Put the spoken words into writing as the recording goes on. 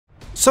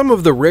Some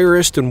of the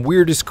rarest and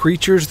weirdest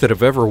creatures that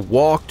have ever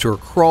walked or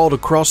crawled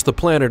across the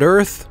planet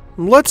Earth?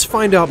 Let's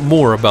find out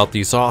more about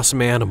these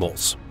awesome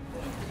animals.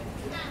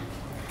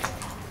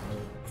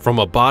 From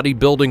a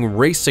bodybuilding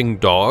racing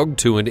dog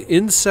to an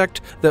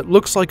insect that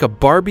looks like a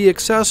Barbie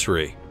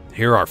accessory,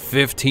 here are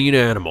 15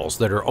 animals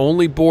that are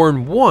only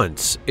born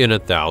once in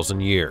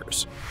 1,000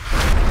 years.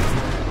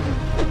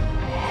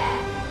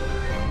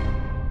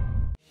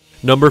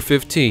 Number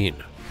 15.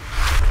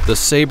 The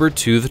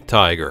saber-toothed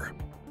tiger.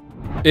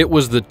 It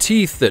was the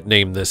teeth that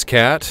named this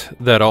cat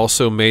that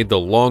also made the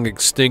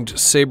long-extinct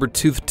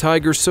saber-toothed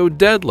tiger so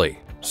deadly.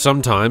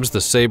 Sometimes the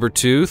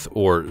saber-tooth,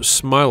 or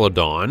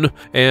smilodon,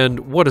 and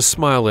what a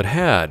smile it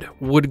had,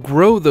 would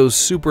grow those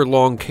super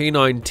long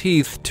canine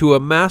teeth to a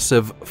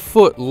massive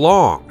foot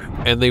long.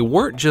 And they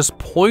weren't just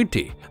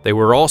pointy, they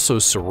were also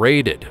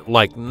serrated,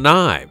 like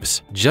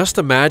knives. Just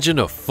imagine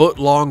a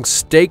foot-long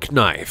steak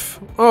knife.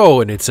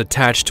 Oh, and it's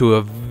attached to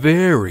a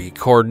very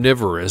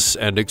carnivorous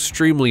and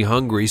extremely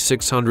hungry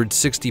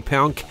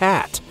 660-pound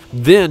cat.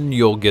 Then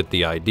you'll get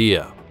the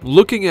idea.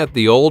 Looking at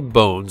the old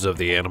bones of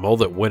the animal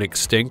that went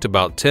extinct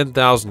about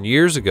 10,000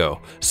 years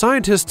ago,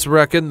 scientists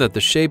reckon that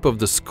the shape of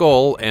the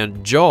skull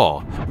and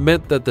jaw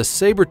meant that the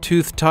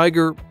saber-toothed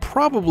tiger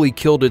probably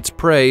killed its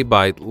prey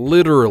by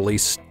literally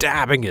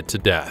stabbing it to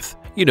death.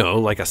 You know,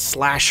 like a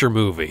slasher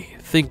movie.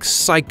 Think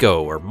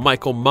Psycho or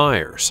Michael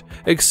Myers.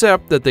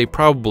 Except that they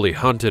probably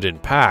hunted in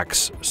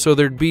packs, so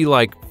there'd be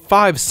like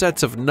 5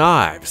 sets of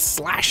knives,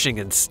 slashing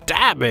and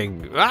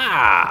stabbing.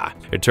 Ah!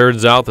 It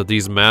turns out that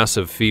these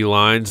massive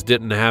felines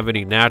didn't have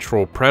any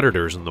natural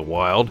predators in the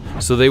wild,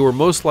 so they were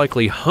most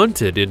likely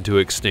hunted into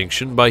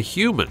extinction by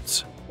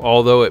humans.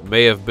 Although it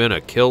may have been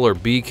a kill or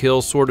be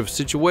kill sort of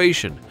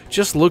situation.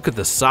 Just look at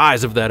the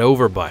size of that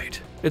overbite.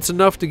 It's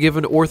enough to give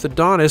an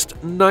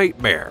orthodontist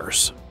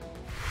nightmares.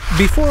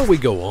 Before we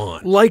go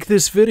on, like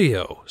this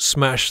video,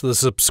 smash the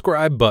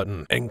subscribe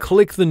button, and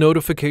click the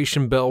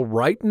notification bell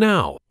right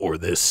now, or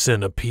this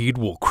centipede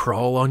will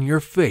crawl on your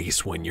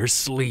face when you're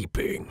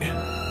sleeping.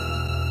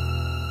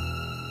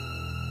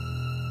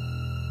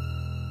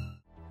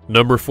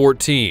 Number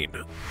 14.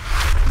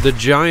 The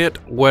giant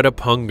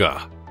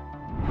wetapunga.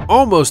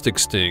 Almost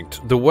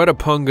extinct, the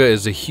wetapunga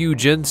is a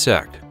huge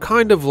insect,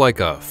 kind of like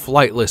a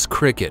flightless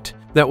cricket,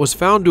 that was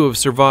found to have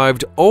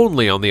survived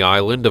only on the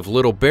island of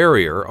Little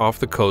Barrier off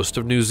the coast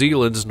of New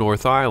Zealand's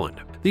North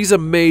Island. These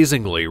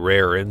amazingly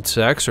rare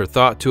insects are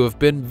thought to have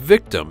been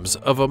victims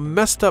of a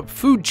messed up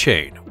food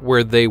chain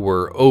where they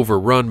were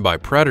overrun by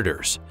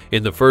predators.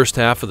 In the first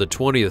half of the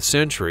 20th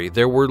century,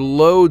 there were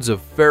loads of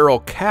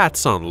feral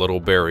cats on Little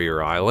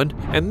Barrier Island,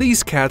 and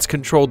these cats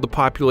controlled the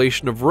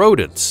population of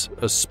rodents,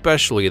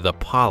 especially the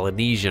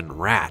Polynesian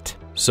rat.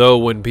 So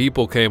when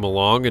people came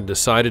along and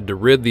decided to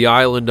rid the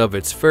island of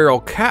its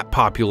feral cat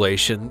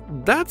population,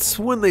 that's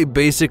when they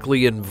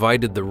basically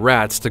invited the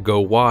rats to go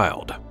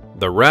wild.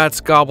 The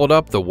rats gobbled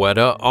up the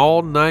weta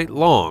all night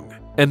long,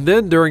 and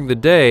then during the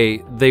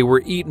day, they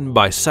were eaten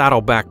by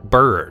saddleback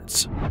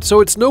birds. So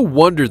it's no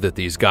wonder that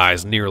these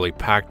guys nearly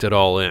packed it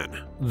all in.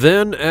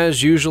 Then,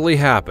 as usually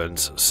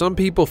happens, some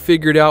people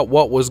figured out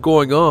what was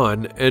going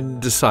on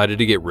and decided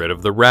to get rid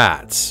of the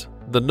rats.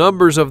 The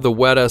numbers of the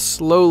weta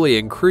slowly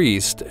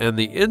increased, and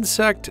the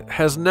insect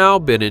has now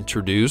been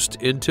introduced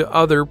into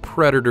other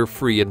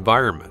predator-free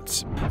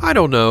environments. I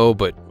don't know,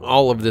 but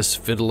all of this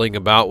fiddling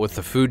about with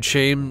the food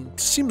chain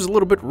seems a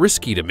little bit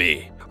risky to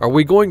me. Are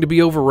we going to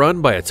be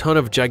overrun by a ton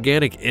of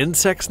gigantic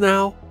insects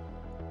now?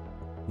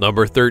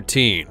 Number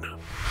 13.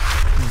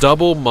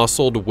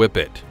 Double-muscled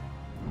whippet.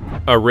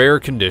 A rare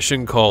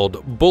condition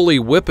called bully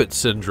whippet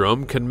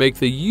syndrome can make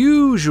the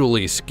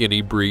usually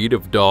skinny breed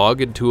of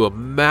dog into a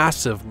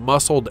massive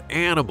muscled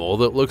animal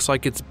that looks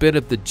like it's been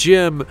at the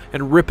gym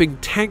and ripping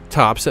tank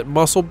tops at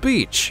Muscle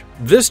Beach.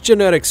 This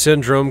genetic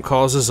syndrome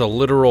causes a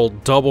literal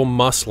double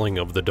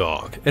muscling of the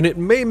dog, and it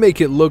may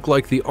make it look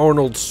like the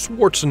Arnold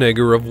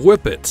Schwarzenegger of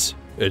whippets.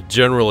 It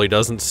generally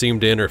doesn't seem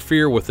to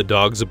interfere with the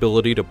dog's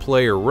ability to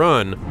play or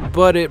run,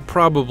 but it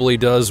probably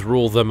does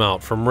rule them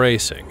out from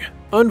racing.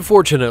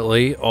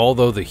 Unfortunately,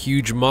 although the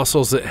huge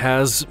muscles it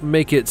has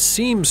make it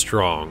seem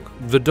strong,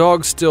 the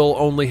dog still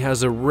only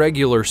has a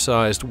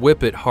regular-sized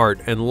whippet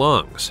heart and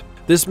lungs.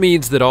 This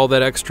means that all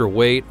that extra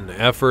weight and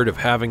effort of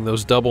having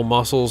those double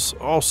muscles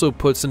also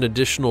puts an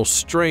additional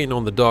strain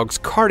on the dog's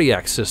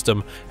cardiac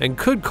system and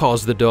could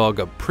cause the dog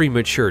a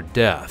premature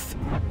death.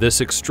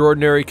 This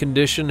extraordinary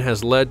condition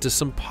has led to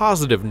some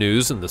positive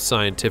news in the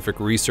scientific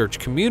research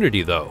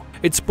community, though.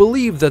 It's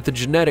believed that the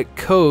genetic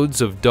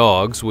codes of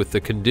dogs with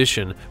the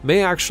condition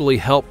may actually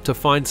help to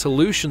find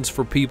solutions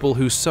for people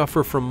who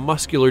suffer from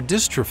muscular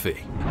dystrophy.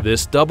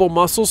 This double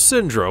muscle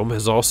syndrome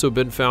has also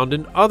been found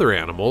in other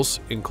animals,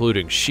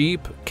 including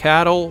sheep,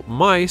 cattle,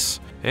 mice,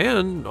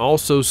 and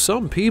also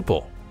some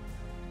people.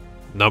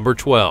 Number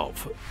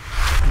 12.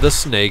 The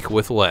snake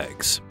with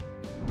legs.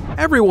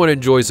 Everyone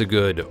enjoys a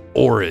good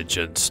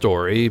origin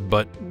story,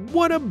 but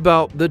what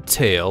about the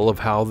tale of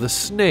how the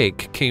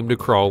snake came to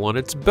crawl on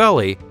its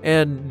belly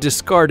and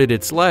discarded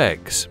its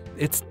legs?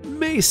 It's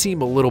may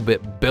seem a little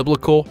bit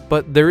biblical,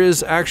 but there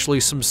is actually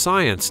some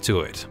science to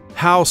it.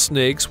 How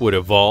snakes would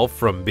evolve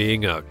from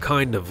being a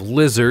kind of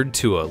lizard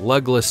to a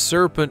legless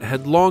serpent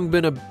had long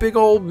been a big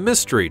old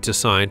mystery to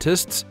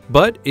scientists,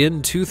 but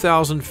in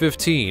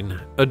 2015,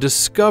 a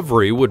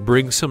discovery would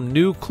bring some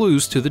new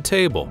clues to the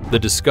table. The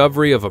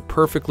discovery of a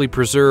perfectly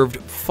preserved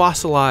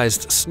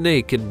fossilized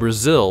snake in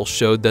Brazil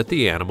showed that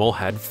the animal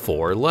had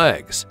 4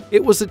 legs.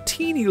 It was a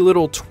teeny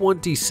little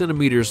 20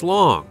 centimeters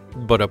long,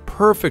 but a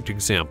perfect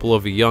example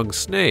of a young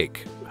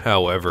snake.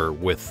 However,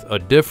 with a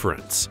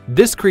difference.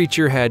 This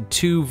creature had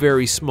 2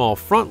 very small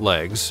front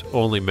legs,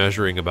 only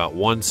measuring about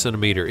 1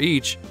 centimeter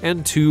each,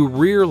 and 2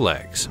 rear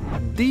legs.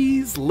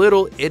 These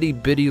little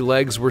itty-bitty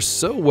legs were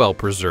so well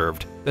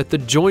preserved that the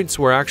joints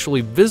were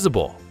actually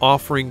visible,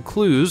 offering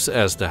clues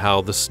as to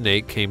how the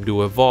snake came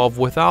to evolve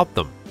without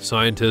them.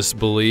 Scientists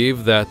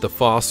believe that the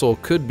fossil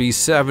could be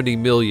 70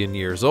 million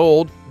years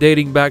old,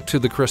 dating back to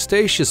the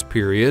Cretaceous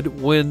period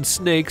when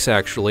snakes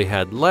actually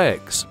had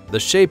legs. The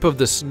shape of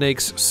the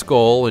snake's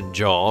skull and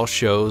jaw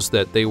shows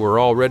that they were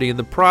already in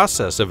the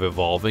process of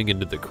evolving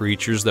into the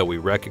creatures that we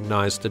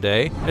recognize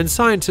today, and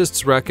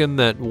scientists reckon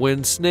that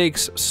when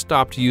snakes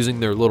stopped using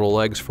their little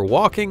legs for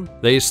walking,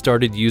 they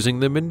started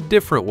using them in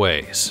different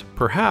ways,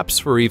 perhaps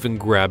for even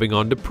grabbing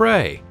onto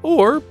prey,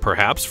 or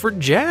perhaps for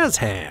jazz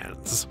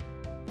hands.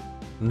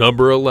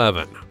 Number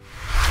 11.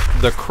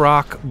 The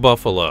Croc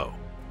Buffalo.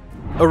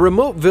 A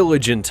remote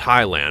village in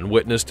Thailand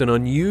witnessed an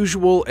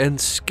unusual and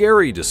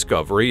scary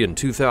discovery in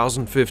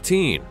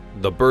 2015,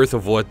 the birth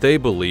of what they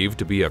believe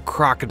to be a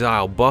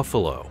crocodile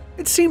buffalo.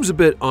 It seems a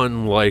bit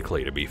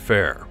unlikely, to be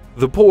fair.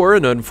 The poor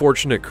and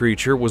unfortunate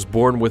creature was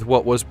born with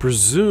what was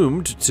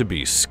presumed to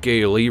be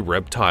scaly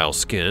reptile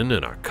skin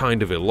and a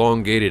kind of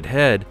elongated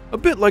head, a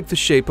bit like the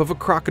shape of a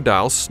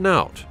crocodile's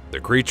snout. The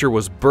creature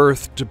was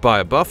birthed by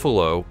a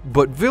buffalo,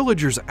 but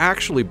villagers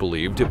actually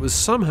believed it was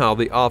somehow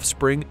the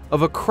offspring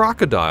of a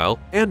crocodile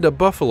and a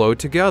buffalo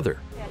together.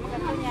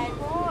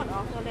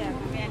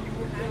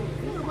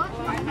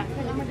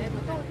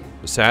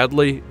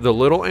 Sadly, the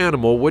little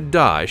animal would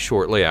die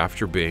shortly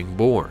after being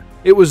born.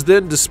 It was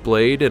then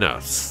displayed in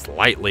a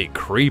slightly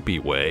creepy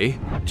way,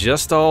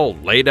 just all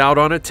laid out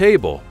on a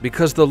table,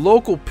 because the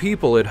local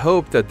people had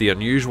hoped that the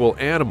unusual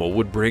animal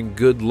would bring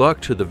good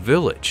luck to the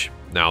village.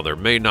 Now, there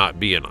may not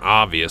be an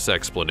obvious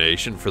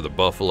explanation for the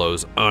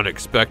buffalo's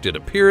unexpected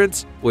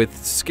appearance,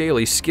 with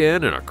scaly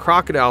skin and a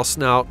crocodile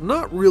snout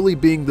not really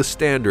being the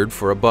standard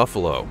for a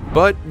buffalo,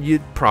 but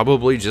you'd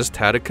probably just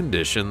had a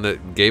condition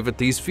that gave it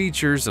these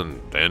features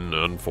and then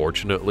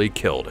unfortunately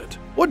killed it.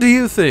 What do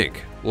you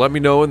think? Let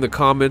me know in the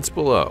comments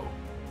below.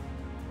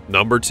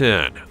 Number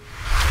 10.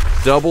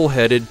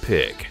 Double-headed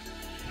pig.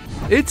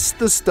 It's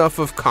the stuff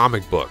of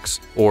comic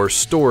books, or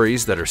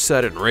stories that are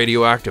set in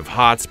radioactive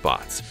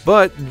hotspots.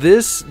 But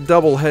this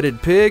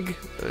double-headed pig,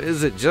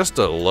 is it just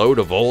a load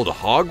of old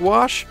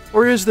hogwash?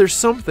 Or is there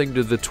something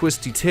to the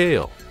twisty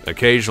tale?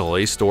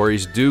 Occasionally,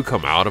 stories do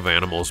come out of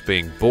animals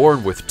being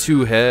born with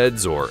 2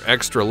 heads or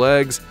extra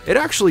legs. It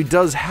actually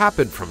does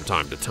happen from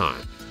time to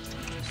time.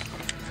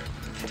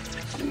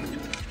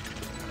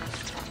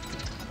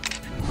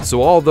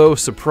 So although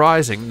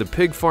surprising, the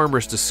pig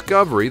farmer's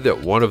discovery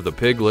that one of the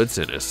piglets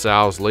in his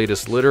sow's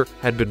latest litter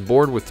had been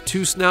born with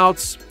 2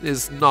 snouts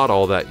is not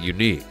all that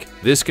unique.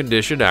 This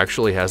condition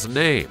actually has a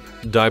name,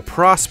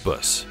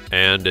 diprospus,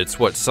 and it's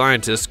what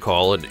scientists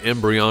call an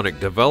embryonic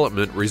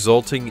development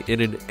resulting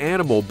in an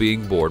animal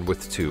being born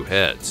with 2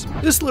 heads.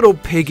 This little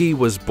piggy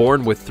was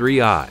born with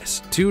 3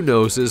 eyes, 2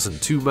 noses,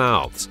 and 2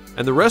 mouths.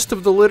 And the rest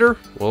of the litter?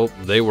 Well,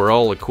 they were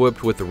all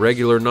equipped with the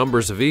regular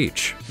numbers of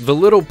each. The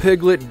little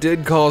piglet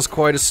did cause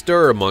quite a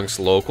stir amongst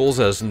locals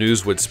as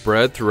news would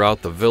spread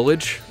throughout the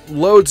village.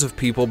 Loads of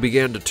people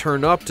began to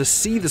turn up to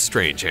see the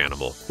strange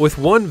animal, with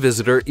one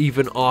visitor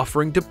even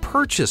offering to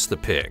purchase the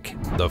pig.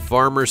 The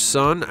farmer's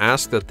son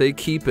asked that they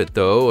keep it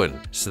though, and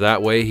so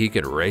that way he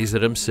could raise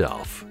it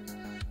himself.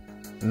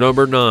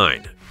 Number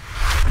 9.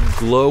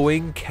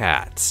 Glowing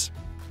cats.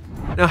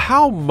 Now,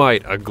 how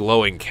might a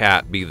glowing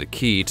cat be the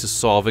key to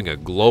solving a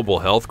global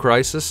health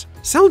crisis?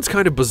 Sounds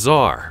kind of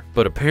bizarre,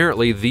 but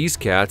apparently these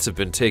cats have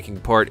been taking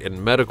part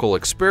in medical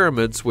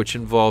experiments which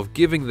involve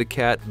giving the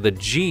cat the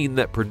gene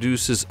that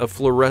produces a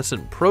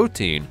fluorescent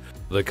protein,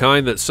 the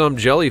kind that some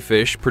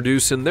jellyfish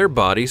produce in their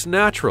bodies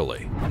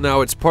naturally.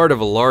 Now, it's part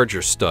of a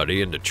larger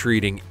study into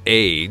treating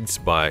AIDS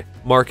by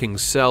marking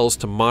cells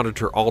to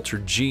monitor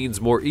altered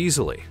genes more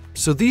easily.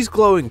 So these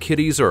glowing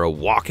kitties are a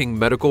walking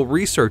medical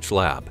research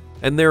lab.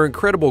 And their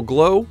incredible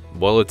glow?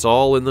 Well, it's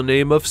all in the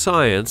name of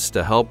science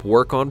to help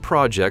work on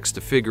projects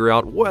to figure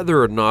out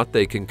whether or not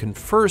they can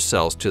confer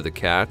cells to the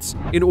cats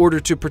in order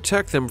to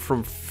protect them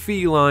from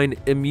feline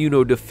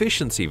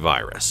immunodeficiency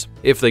virus.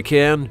 If they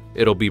can,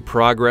 it'll be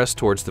progress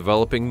towards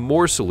developing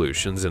more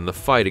solutions in the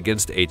fight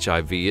against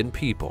HIV in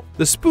people.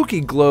 The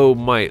spooky glow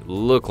might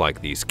look like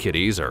these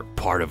kitties are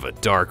part of a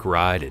dark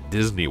ride at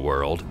Disney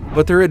World,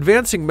 but they're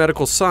advancing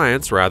medical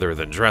science rather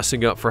than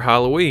dressing up for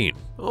Halloween.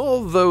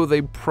 Although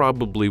they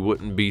probably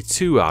wouldn't be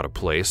too out of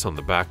place on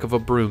the back of a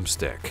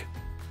broomstick.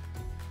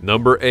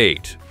 Number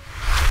 8.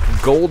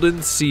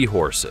 Golden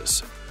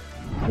seahorses.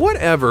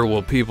 Whatever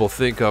will people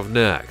think of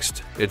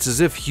next? It's as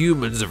if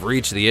humans have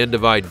reached the end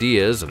of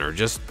ideas and are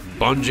just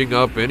bunging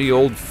up any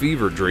old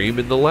fever dream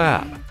in the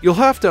lab. You'll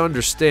have to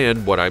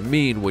understand what I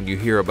mean when you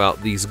hear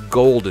about these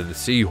golden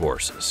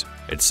seahorses.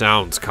 It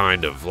sounds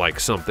kind of like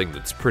something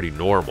that's pretty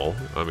normal.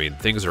 I mean,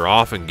 things are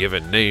often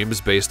given names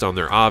based on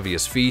their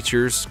obvious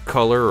features,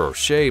 color, or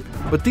shape,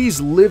 but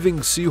these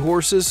living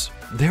seahorses,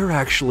 they're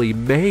actually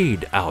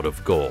made out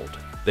of gold.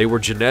 They were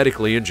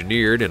genetically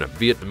engineered in a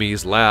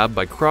Vietnamese lab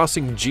by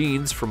crossing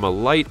genes from a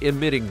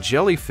light-emitting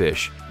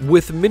jellyfish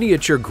with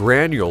miniature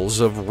granules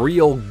of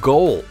real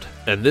gold.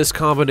 And this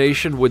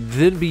combination would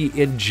then be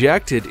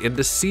injected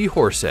into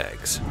seahorse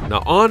eggs.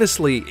 Now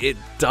honestly, it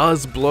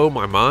does blow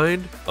my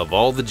mind. Of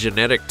all the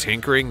genetic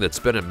tinkering that's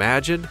been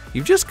imagined,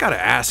 you've just got to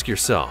ask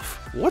yourself,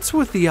 what's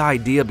with the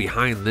idea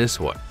behind this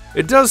one?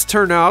 It does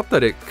turn out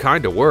that it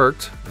kinda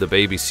worked. The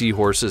baby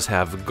seahorses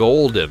have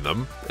gold in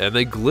them, and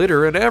they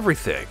glitter and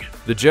everything.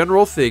 The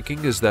general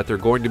thinking is that they're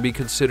going to be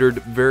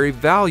considered very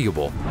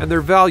valuable, and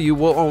their value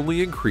will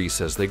only increase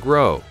as they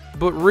grow.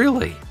 But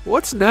really,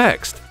 what's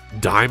next?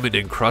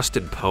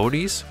 Diamond-encrusted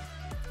ponies?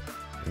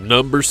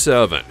 Number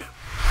 7.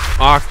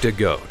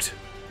 Octogoat.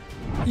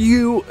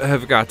 You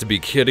have got to be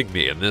kidding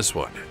me in this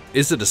one.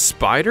 Is it a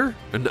spider?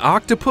 An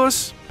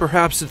octopus?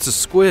 Perhaps it's a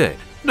squid.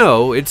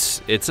 No, it's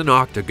an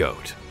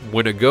octogoat.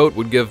 When a goat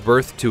would give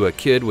birth to a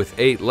kid with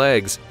 8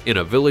 legs in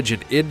a village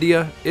in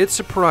India, it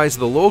surprised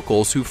the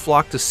locals who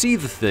flocked to see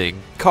the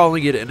thing,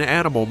 calling it an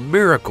animal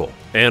miracle.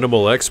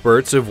 Animal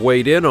experts have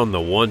weighed in on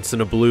the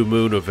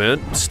once-in-a-blue-moon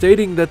event,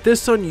 stating that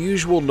this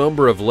unusual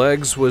number of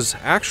legs was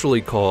actually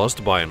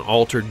caused by an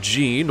altered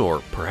gene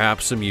or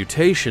perhaps a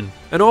mutation,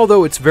 and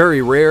although it's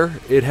very rare,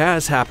 it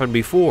has happened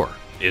before.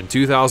 In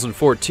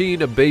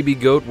 2014, a baby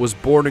goat was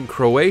born in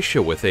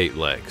Croatia with 8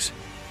 legs.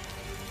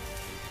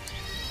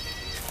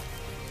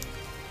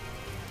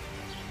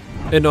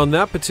 And on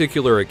that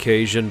particular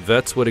occasion,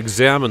 vets would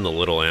examine the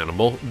little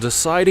animal,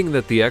 deciding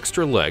that the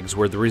extra legs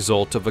were the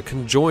result of a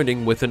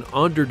conjoining with an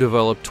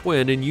underdeveloped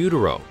twin in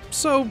utero.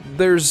 So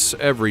there's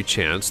every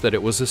chance that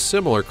it was a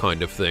similar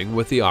kind of thing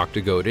with the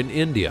octogoat in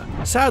India.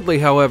 Sadly,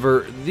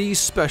 however, these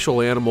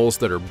special animals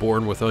that are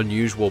born with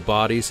unusual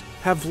bodies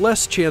have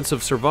less chance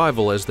of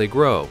survival as they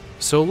grow.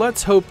 So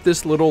let's hope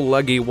this little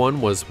leggy one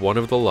was one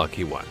of the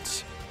lucky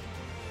ones.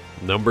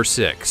 Number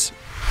 6.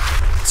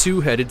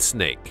 Two-headed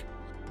snake.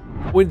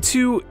 When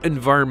 2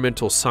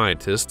 environmental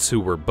scientists who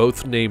were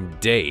both named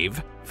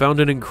Dave found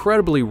an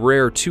incredibly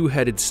rare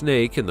 2-headed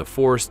snake in the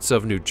forests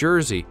of New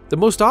Jersey, the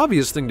most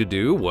obvious thing to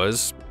do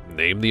was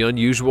name the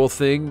unusual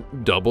thing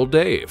Double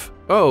Dave.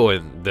 Oh,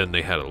 and then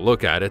they had a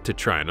look at it to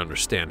try and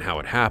understand how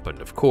it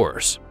happened, of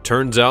course.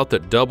 Turns out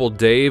that Double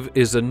Dave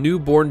is a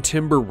newborn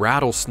timber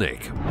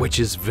rattlesnake, which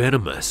is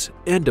venomous,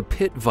 and a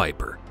pit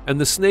viper. And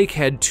the snake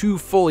had 2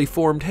 fully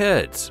formed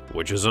heads,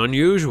 which is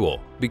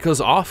unusual, because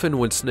often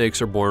when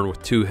snakes are born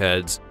with 2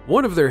 heads,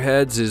 one of their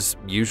heads is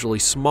usually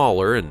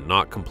smaller and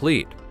not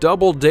complete.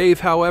 Double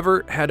Dave,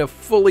 however, had a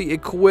fully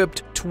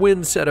equipped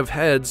twin set of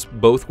heads,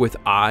 both with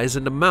eyes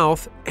and a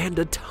mouth, and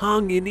a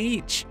tongue in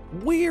each.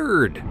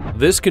 Weird!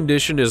 This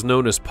condition is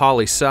known as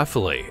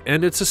polycephaly,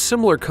 and it's a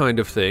similar kind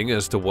of thing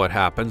as to what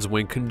happens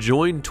when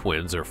conjoined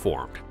twins are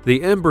formed.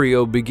 The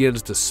embryo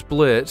begins to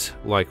split,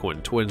 like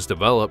when twins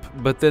develop,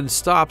 but then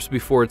stops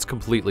before it's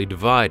completely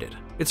divided.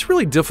 It's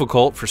really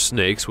difficult for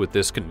snakes with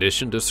this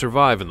condition to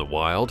survive in the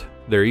wild.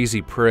 They're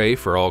easy prey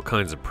for all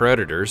kinds of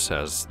predators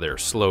as they're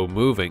slow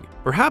moving,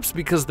 perhaps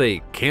because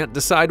they can't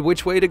decide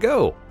which way to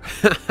go.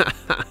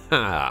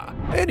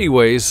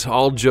 Anyways,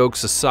 all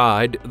jokes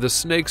aside, the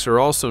snakes are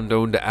also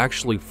known to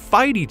actually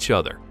fight each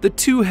other. The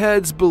 2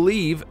 heads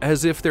believe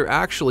as if they're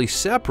actually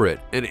separate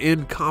and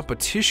in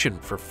competition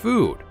for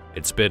food.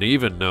 It's been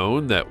even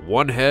known that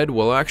one head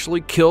will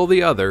actually kill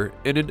the other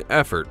in an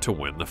effort to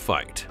win the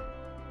fight.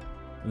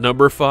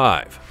 Number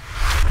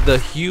 5. The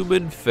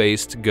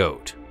human-faced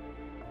goat.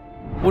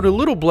 When a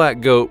little black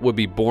goat would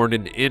be born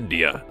in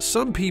India,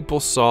 some people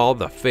saw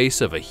the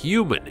face of a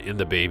human in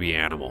the baby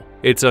animal.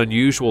 Its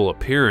unusual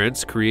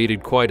appearance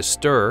created quite a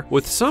stir,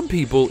 with some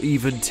people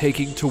even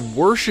taking to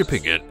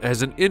worshiping it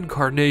as an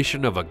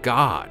incarnation of a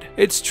god.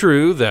 It's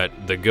true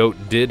that the goat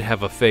did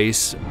have a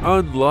face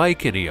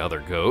unlike any other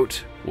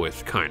goat,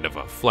 with kind of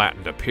a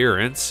flattened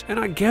appearance, and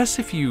I guess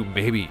if you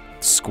maybe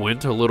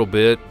squint a little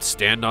bit,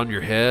 stand on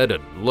your head,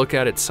 and look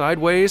at it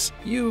sideways,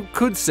 you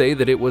could say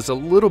that it was a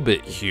little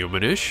bit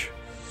humanish.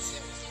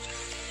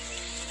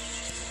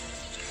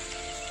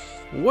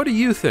 What do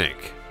you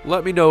think?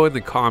 Let me know in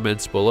the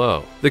comments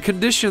below. The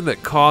condition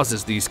that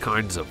causes these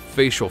kinds of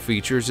facial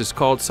features is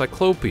called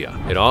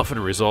cyclopia. It often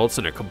results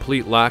in a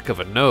complete lack of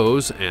a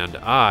nose and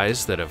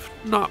eyes that have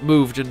not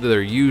moved into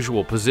their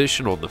usual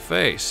position on the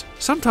face,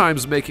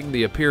 sometimes making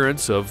the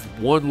appearance of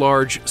one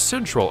large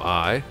central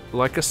eye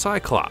like a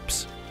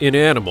cyclops. In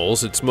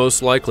animals, it's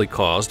most likely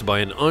caused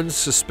by an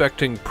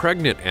unsuspecting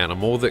pregnant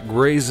animal that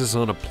grazes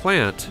on a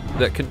plant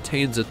that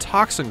contains a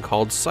toxin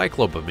called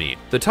cyclopamine.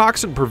 The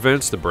toxin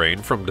prevents the brain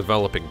from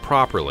developing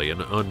properly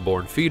in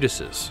unborn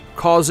fetuses,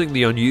 causing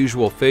the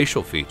unusual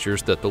facial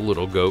features that the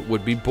little goat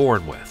would be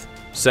born with.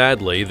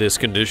 Sadly, this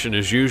condition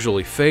is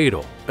usually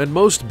fatal, and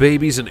most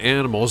babies and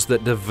animals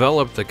that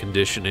develop the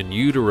condition in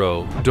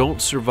utero don't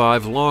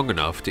survive long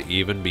enough to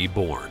even be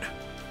born.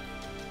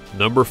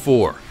 Number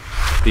 4.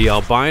 The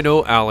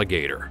albino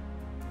alligator.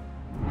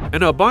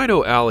 An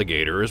albino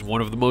alligator is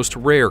one of the most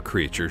rare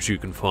creatures you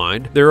can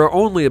find. There are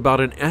only about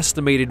an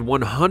estimated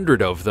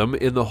 100 of them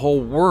in the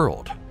whole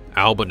world.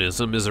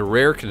 Albinism is a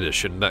rare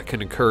condition that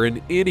can occur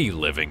in any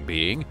living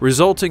being,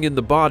 resulting in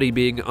the body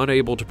being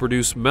unable to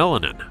produce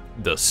melanin,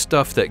 the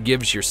stuff that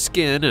gives your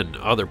skin and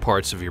other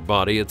parts of your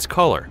body its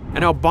color.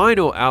 An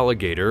albino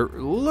alligator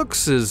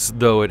looks as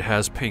though it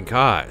has pink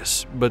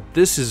eyes, but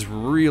this is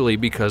really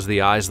because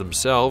the eyes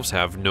themselves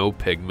have no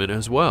pigment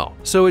as well.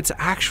 So it's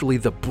actually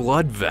the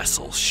blood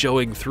vessels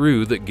showing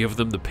through that give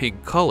them the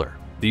pink color.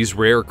 These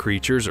rare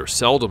creatures are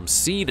seldom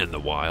seen in the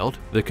wild.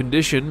 The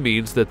condition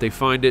means that they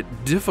find it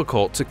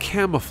difficult to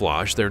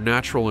camouflage their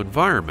natural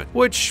environment,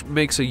 which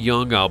makes a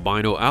young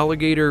albino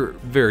alligator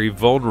very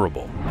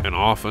vulnerable, and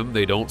often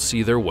they don't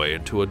see their way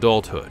into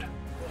adulthood.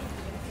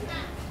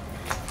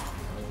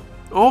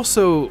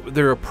 Also,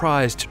 they're a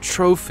prized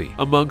trophy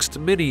amongst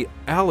many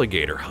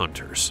alligator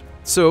hunters.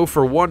 So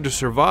for one to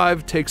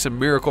survive takes a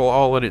miracle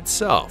all in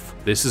itself.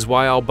 This is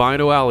why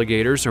albino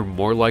alligators are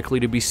more likely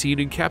to be seen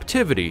in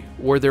captivity,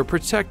 where they're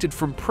protected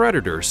from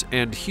predators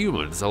and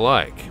humans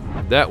alike.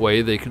 That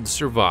way they can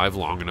survive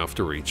long enough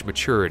to reach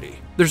maturity.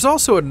 There's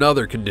also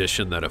another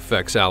condition that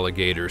affects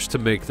alligators to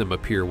make them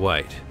appear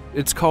white.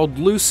 It's called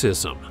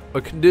leucism,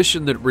 a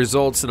condition that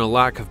results in a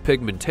lack of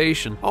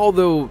pigmentation,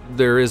 although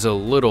there is a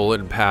little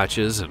in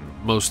patches and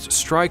most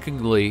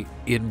strikingly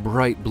in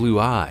bright blue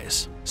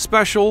eyes.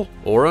 Special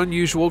or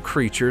unusual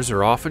creatures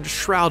are often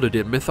shrouded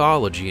in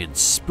mythology and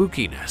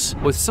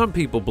spookiness, with some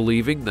people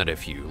believing that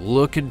if you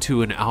look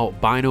into an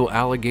albino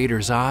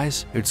alligator's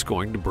eyes, it's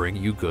going to bring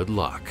you good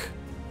luck.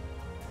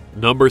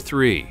 Number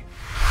 3.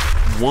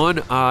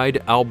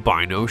 One-eyed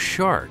albino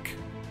shark.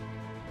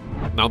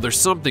 Now there's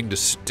something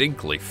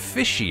distinctly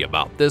fishy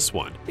about this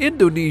one.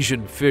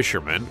 Indonesian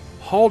fishermen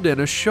hauled in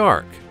a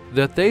shark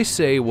that they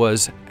say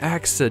was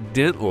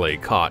accidentally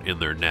caught in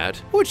their net,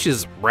 which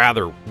is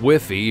rather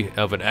whiffy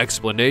of an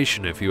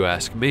explanation if you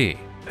ask me.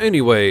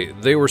 Anyway,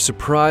 they were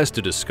surprised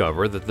to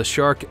discover that the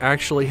shark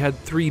actually had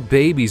 3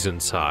 babies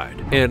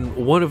inside, and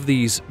one of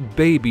these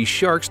baby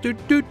sharks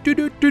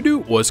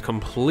was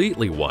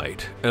completely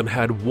white and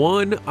had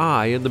one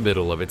eye in the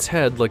middle of its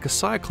head like a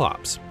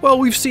cyclops. Well,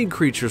 we've seen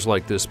creatures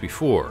like this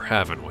before,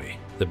 haven't we?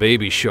 The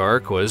baby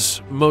shark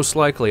was most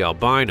likely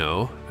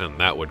albino, and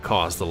that would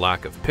cause the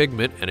lack of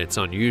pigment, and its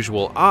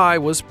unusual eye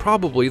was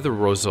probably the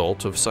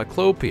result of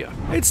cyclopia,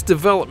 its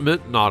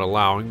development not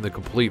allowing the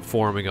complete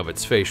forming of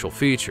its facial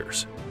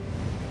features.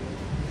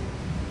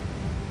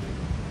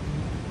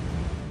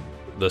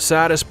 The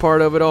saddest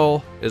part of it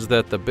all is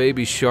that the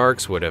baby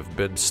sharks would have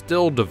been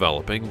still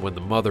developing when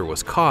the mother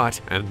was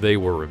caught and they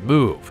were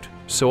removed.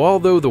 So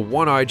although the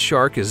one-eyed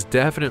shark is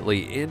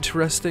definitely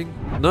interesting,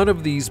 none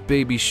of these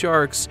baby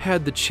sharks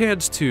had the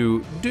chance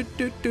to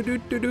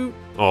do.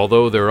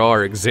 Although there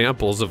are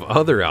examples of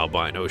other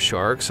albino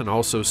sharks and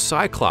also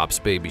cyclops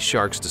baby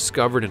sharks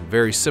discovered in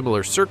very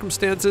similar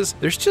circumstances,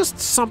 there's just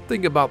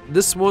something about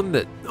this one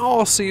that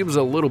all seems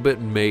a little bit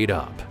made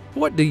up.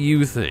 What do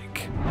you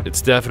think?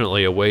 It's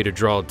definitely a way to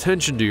draw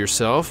attention to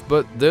yourself,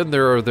 but then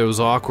there are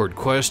those awkward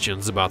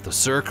questions about the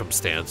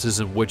circumstances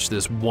in which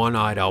this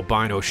one-eyed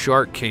albino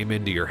shark came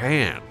into your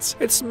hands.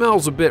 It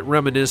smells a bit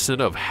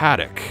reminiscent of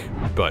haddock,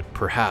 but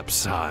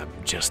perhaps I'm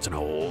just an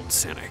old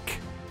cynic.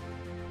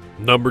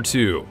 Number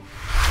 2.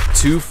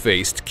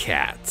 Two-faced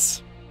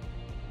cats.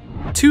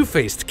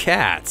 Two-faced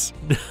cats?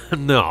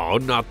 No,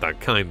 not the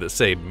kind that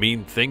say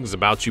mean things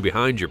about you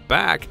behind your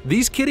back.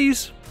 These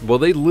kitties? Well,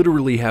 they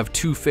literally have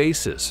 2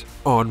 faces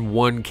on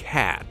one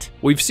cat.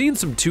 We've seen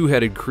some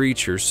two-headed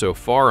creatures so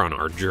far on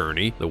our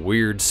journey, the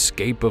weird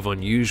scape of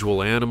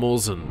unusual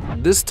animals,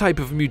 and this type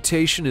of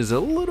mutation is a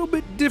little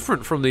bit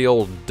different from the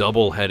old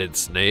double-headed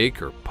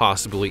snake or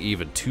possibly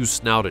even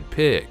two-snouted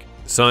pig.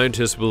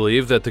 Scientists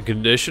believe that the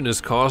condition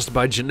is caused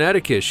by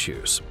genetic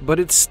issues, but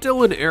it's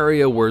still an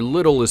area where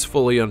little is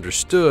fully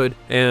understood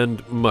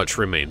and much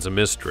remains a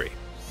mystery.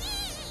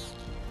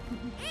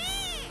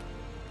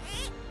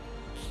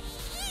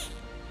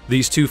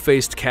 These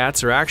two-faced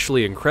cats are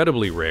actually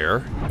incredibly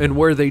rare, and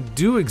where they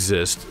do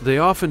exist, they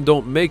often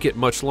don't make it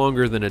much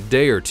longer than a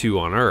day or 2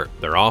 on Earth.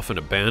 They're often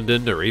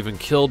abandoned or even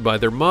killed by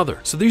their mother.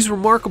 So these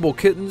remarkable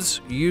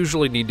kittens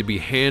usually need to be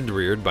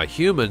hand-reared by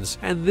humans,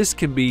 and this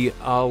can be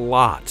a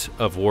lot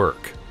of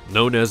work.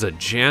 Known as a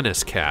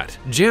Janus cat,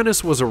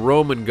 Janus was a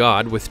Roman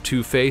god with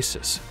 2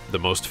 faces. The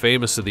most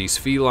famous of these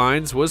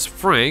felines was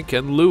Frank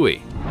and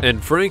Louis.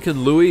 And Frank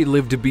and Louis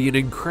lived to be an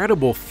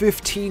incredible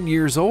 15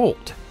 years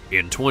old.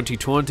 In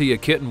 2020, a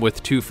kitten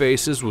with two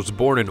faces was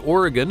born in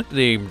Oregon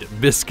named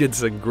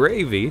Biscuits and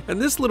Gravy,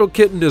 and this little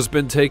kitten has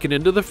been taken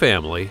into the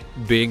family,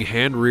 being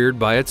hand-reared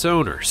by its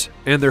owners,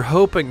 and they're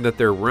hoping that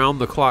their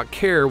round-the-clock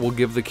care will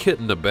give the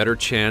kitten a better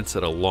chance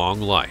at a long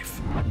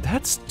life.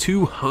 That's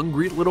two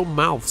hungry little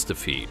mouths to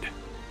feed.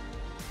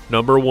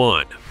 Number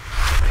 1.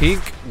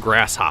 Pink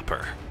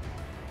grasshopper.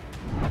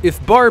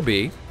 If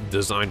Barbie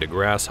designed a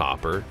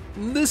grasshopper,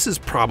 this is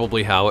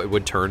probably how it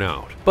would turn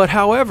out. But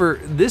however,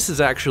 this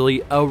is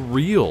actually a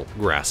real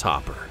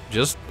grasshopper,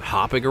 just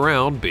hopping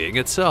around being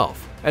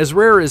itself. As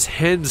rare as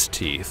hen's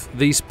teeth,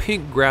 these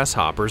pink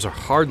grasshoppers are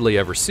hardly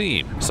ever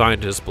seen.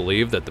 Scientists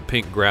believe that the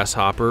pink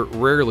grasshopper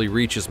rarely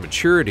reaches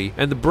maturity,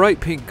 and the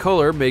bright pink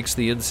color makes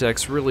the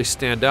insects really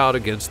stand out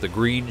against the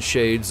green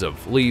shades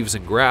of leaves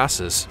and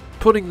grasses,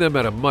 putting them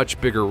at a much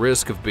bigger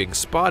risk of being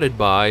spotted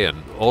by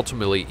and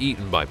ultimately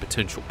eaten by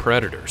potential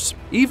predators.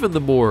 Even the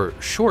more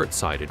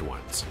short-sighted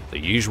ones. The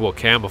usual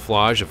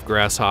camouflage of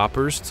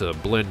grasshoppers to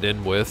blend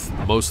in with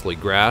mostly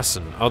grass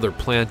and other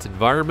plant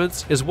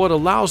environments is what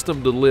allows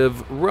them to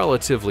live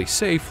relatively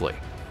safely.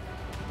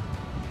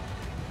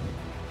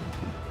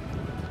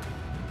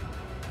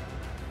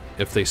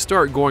 If they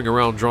start going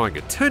around drawing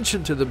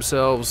attention to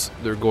themselves,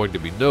 they're going to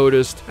be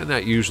noticed, and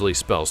that usually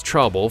spells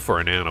trouble for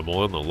an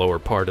animal in the lower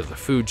part of the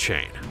food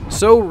chain.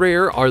 So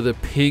rare are the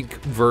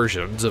pink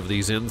versions of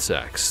these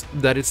insects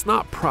that it's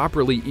not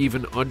properly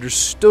even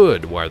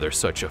understood why they're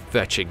such a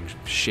fetching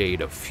shade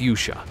of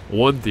fuchsia.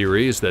 One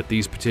theory is that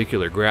these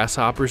particular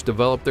grasshoppers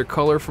develop their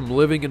color from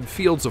living in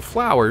fields of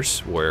flowers,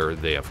 where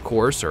they of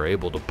course are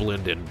able to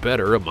blend in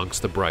better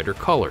amongst the brighter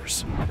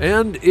colors.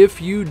 And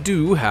if you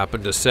do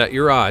happen to set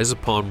your eyes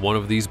upon one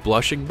of these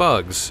blushing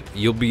bugs,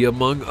 you'll be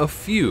among a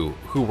few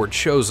who were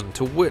chosen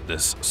to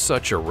witness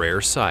such a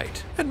rare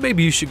sight. And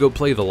maybe you should go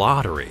play the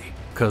lottery,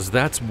 because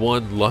that's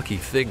one lucky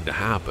thing to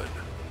happen.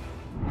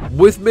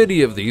 With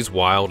many of these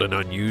wild and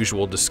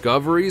unusual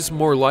discoveries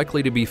more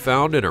likely to be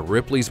found in a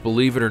Ripley's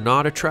Believe It or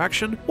Not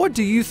attraction, what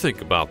do you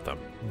think about them?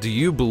 Do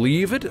you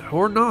believe it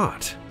or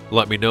not?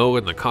 Let me know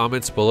in the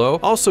comments below.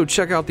 Also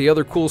check out the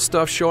other cool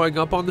stuff showing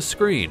up on the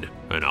screen,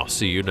 and I'll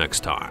see you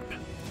next time.